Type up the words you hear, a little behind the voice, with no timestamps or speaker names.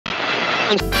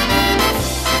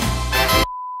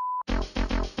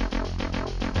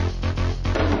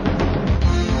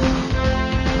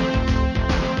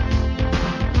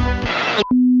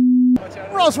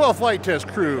Roswell Flight Test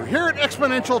Crew here at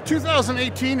Xponential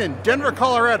 2018 in Denver,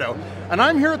 Colorado. And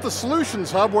I'm here at the Solutions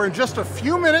Hub where in just a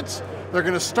few minutes they're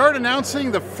going to start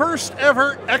announcing the first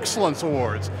ever Xcellence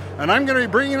Awards. And I'm going to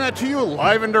be bringing that to you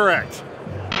live and direct.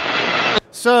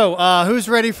 So, who's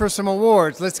ready for some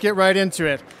awards? Let's get right into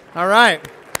it. All right.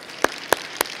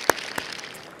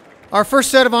 Our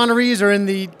first set of honorees are in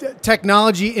the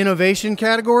technology innovation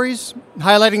categories,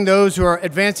 highlighting those who are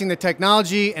advancing the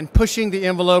technology and pushing the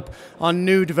envelope on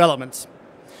new developments.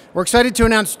 We're excited to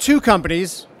announce two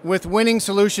companies with winning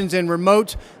solutions in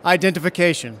remote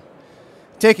identification.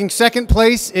 Taking second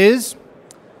place is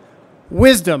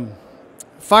Wisdom,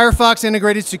 Firefox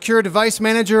Integrated Secure Device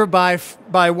Manager by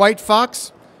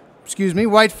WhiteFox.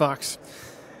 WhiteFox.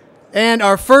 And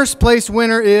our first place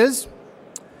winner is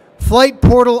Flight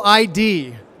Portal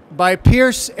ID by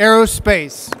Pierce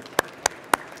Aerospace.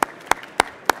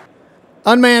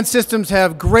 Unmanned systems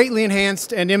have greatly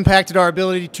enhanced and impacted our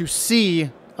ability to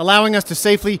see, allowing us to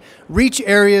safely reach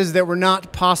areas that were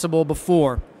not possible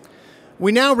before.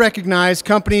 We now recognize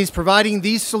companies providing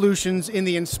these solutions in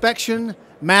the inspection,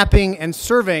 mapping, and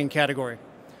surveying category.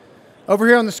 Over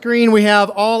here on the screen, we have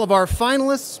all of our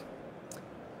finalists,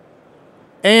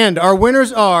 and our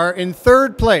winners are, in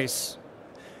third place,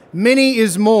 Mini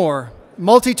is More,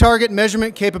 Multi-Target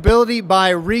Measurement Capability by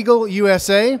Regal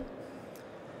USA.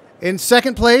 In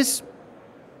second place,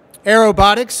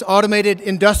 Aerobotics, Automated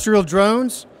Industrial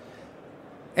Drones.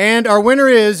 And our winner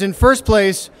is, in first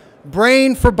place,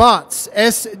 Brain for Bots,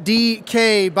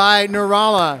 SDK by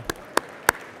Neurala.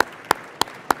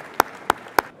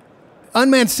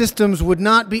 Unmanned systems would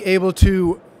not be able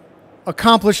to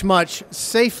accomplish much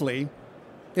safely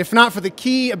if not for the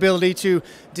key ability to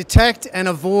detect and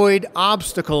avoid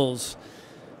obstacles.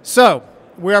 So,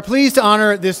 we are pleased to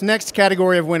honor this next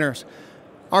category of winners.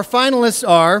 Our finalists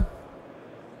are,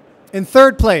 in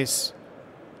third place,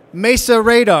 Mesa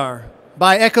Radar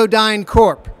by Echodyne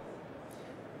Corp.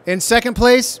 In second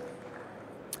place,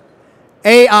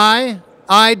 AI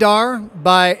IDAR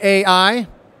by AI.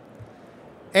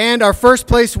 And our first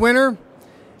place winner,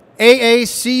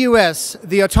 AACUS,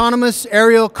 the Autonomous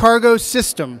Aerial Cargo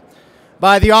System,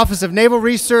 by the Office of Naval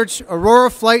Research, Aurora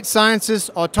Flight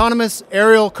Sciences Autonomous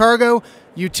Aerial Cargo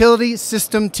Utility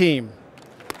System Team.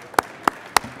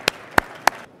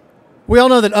 We all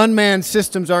know that unmanned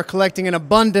systems are collecting an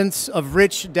abundance of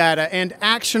rich data and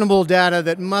actionable data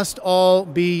that must all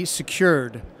be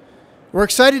secured. We're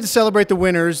excited to celebrate the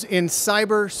winners in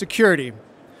cybersecurity,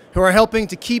 who are helping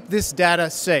to keep this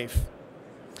data safe.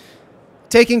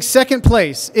 Taking second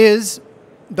place is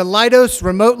the Leidos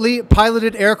Remotely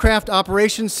Piloted Aircraft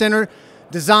Operations Center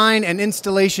Design and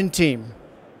Installation Team.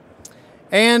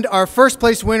 And our first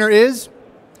place winner is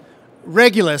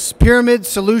Regulus Pyramid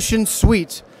Solution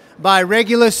Suite by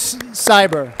Regulus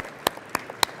Cyber.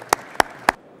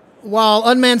 While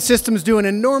unmanned systems do an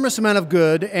enormous amount of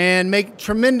good and make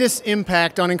tremendous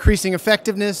impact on increasing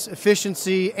effectiveness,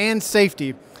 efficiency, and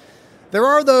safety, there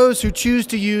are those who choose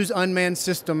to use unmanned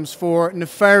systems for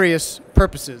nefarious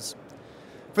purposes.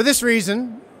 For this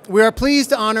reason, we are pleased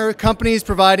to honor companies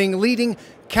providing leading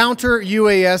Counter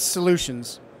UAS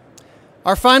solutions.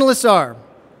 Our finalists are,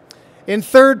 in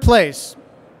third place,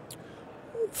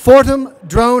 Fortum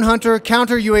Drone Hunter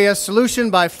Counter UAS Solution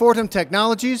by Fortum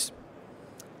Technologies.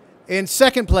 In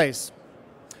second place,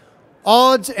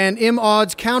 Odds and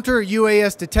MODS Counter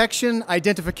UAS Detection,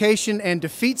 Identification, and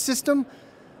Defeat System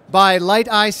by Light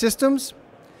Eye Systems.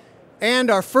 And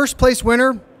our first place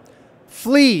winner,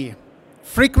 FLEA,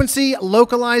 Frequency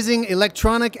Localizing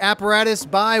Electronic Apparatus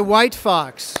by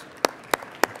WhiteFox.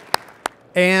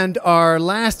 And our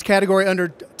last category under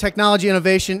technology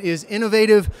innovation is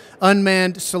Innovative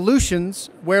Unmanned Solutions,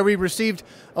 where we received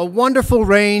a wonderful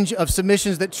range of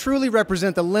submissions that truly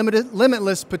represent the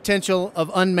limitless potential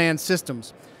of unmanned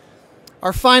systems.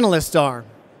 Our finalists are,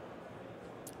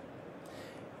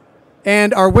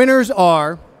 and our winners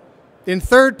are, in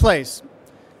third place,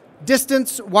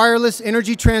 Distance Wireless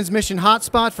Energy Transmission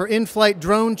Hotspot for In-Flight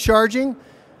Drone Charging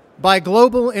by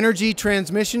Global Energy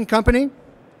Transmission Company.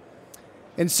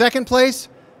 In second place,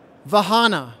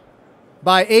 Vahana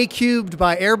by A-Cubed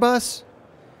by Airbus.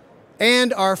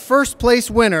 And our first place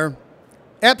winner,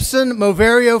 Epson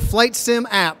Moverio Flight Sim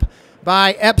App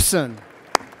by Epson.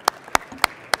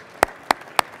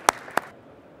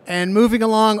 And moving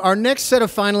along, our next set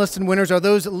of finalists and winners are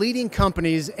those leading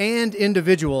companies and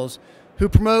individuals who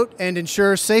promote and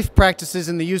ensure safe practices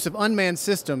in the use of unmanned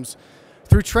systems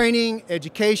through training,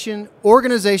 education,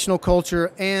 organizational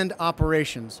culture, and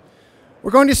operations.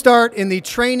 We're going to start in the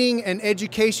training and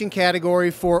education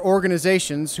category for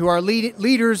organizations who are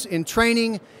leaders in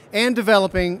training and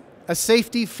developing a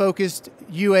safety-focused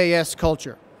UAS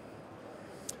culture.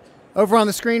 Over on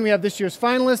the screen, we have this year's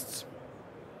finalists.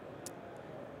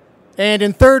 And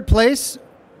in third place,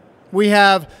 we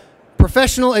have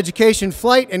Professional Education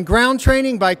Flight and Ground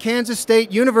Training by Kansas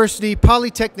State University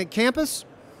Polytechnic Campus.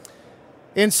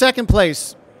 In second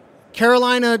place,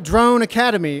 Carolina Drone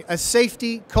Academy, a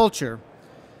safety culture.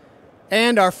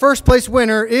 And our first place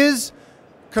winner is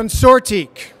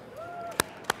Consortiq.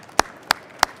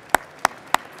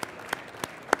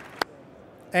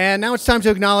 And now it's time to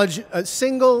acknowledge a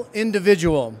single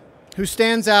individual who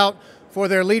stands out for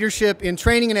their leadership in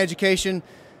training and educating,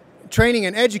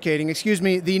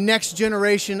 the next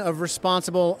generation of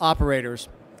responsible operators.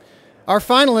 Our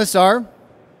finalists are,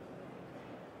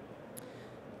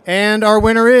 and our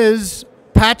winner is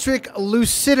Patrick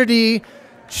Lucidity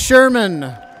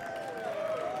Sherman,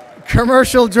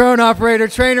 commercial drone operator,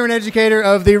 trainer, and educator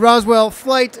of the Roswell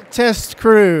Flight Test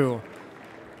Crew.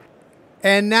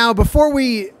 And now, before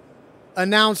we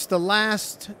announce the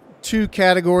last two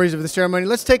categories of the ceremony,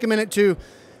 let's take a minute to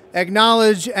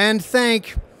acknowledge and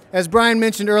thank, as Brian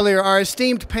mentioned earlier, our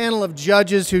esteemed panel of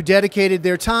judges who dedicated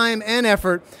their time and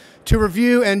effort to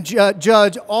review and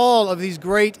judge all of these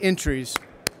great entries.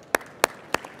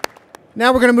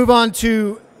 Now we're going to move on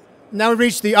to, now we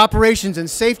reach the operations and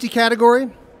safety category,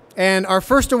 and our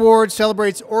first award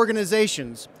celebrates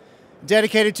organizations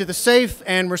dedicated to the safe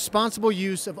and responsible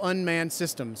use of unmanned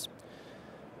systems.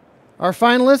 Our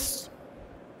finalists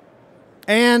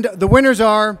and the winners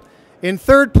are, in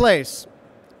third place,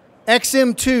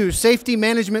 XM2 Safety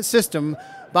Management System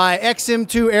by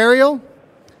XM2 Aerial.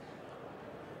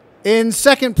 In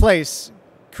second place,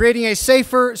 Creating a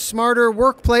Safer, Smarter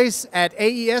Workplace at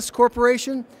AES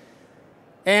Corporation.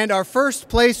 And our first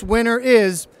place winner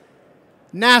is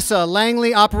NASA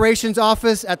Langley Operations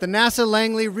Office at the NASA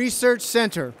Langley Research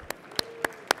Center.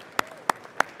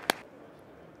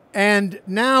 And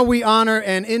now we honor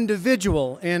an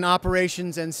individual in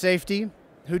operations and safety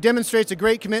who demonstrates a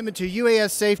great commitment to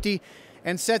UAS safety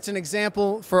and sets an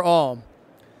example for all.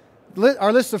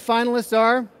 Our list of finalists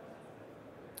are,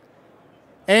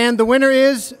 and the winner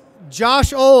is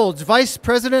Josh Olds, Vice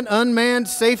President, Unmanned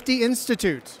Safety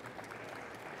Institute.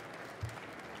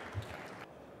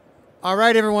 All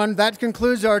right, everyone, that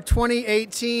concludes our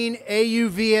 2018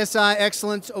 AUVSI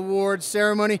Xcellence Awards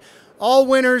Ceremony. All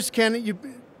winners, can you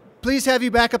please have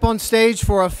you back up on stage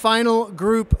for a final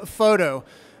group photo.